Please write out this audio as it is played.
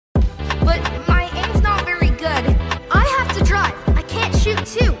but my aim's not very good. I have to drive. I can't shoot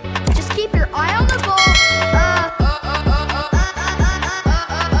too. Just keep your eye on the ball.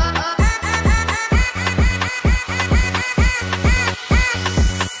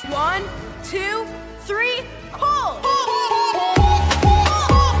 One, two, three, pull!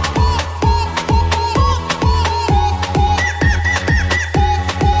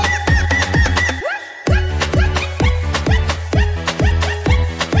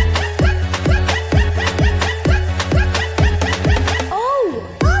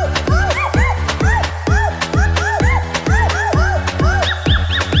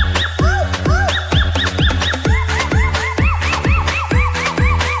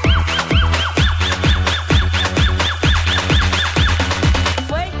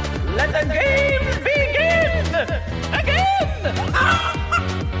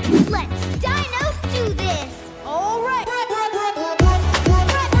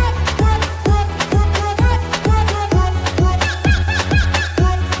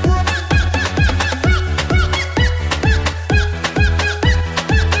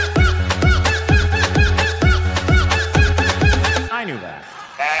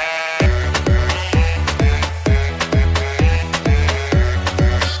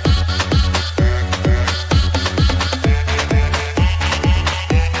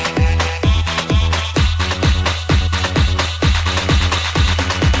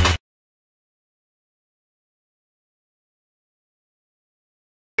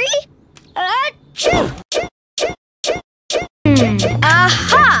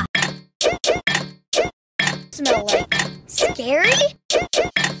 Aha! Smell like scary?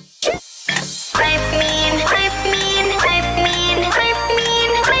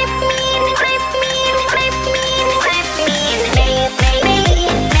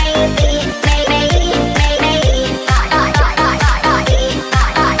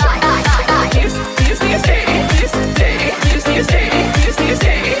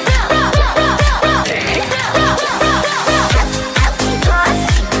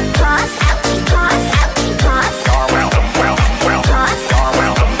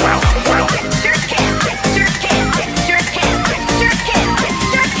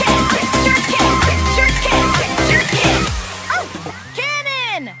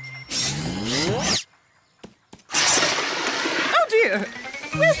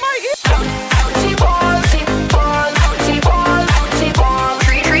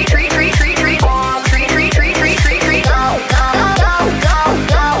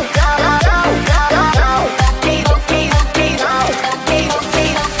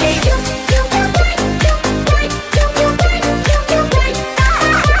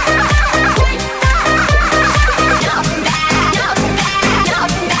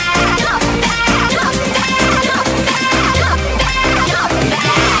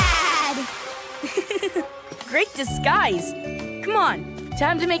 Disguise. Come on,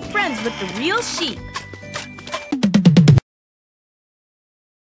 time to make friends with the real sheep.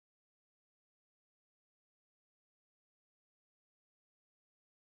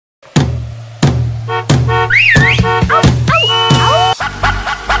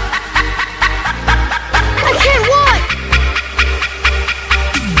 I can't walk!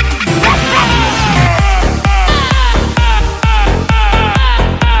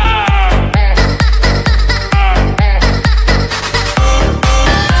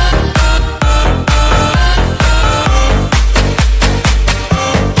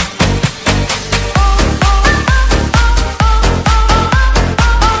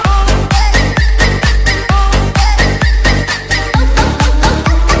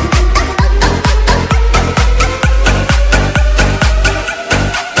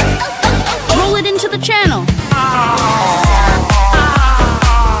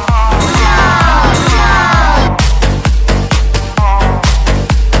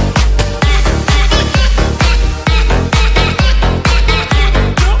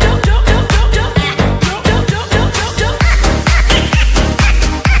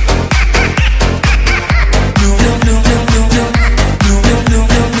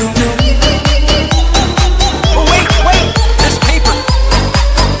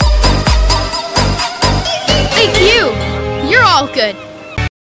 Good.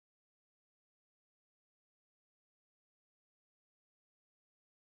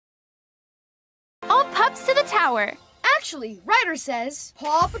 All pups to the tower. Actually, Ryder says,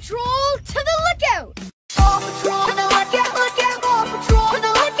 Paw Patrol to the lookout! Paw Patrol to the lookout, lookout, Paw Patrol to the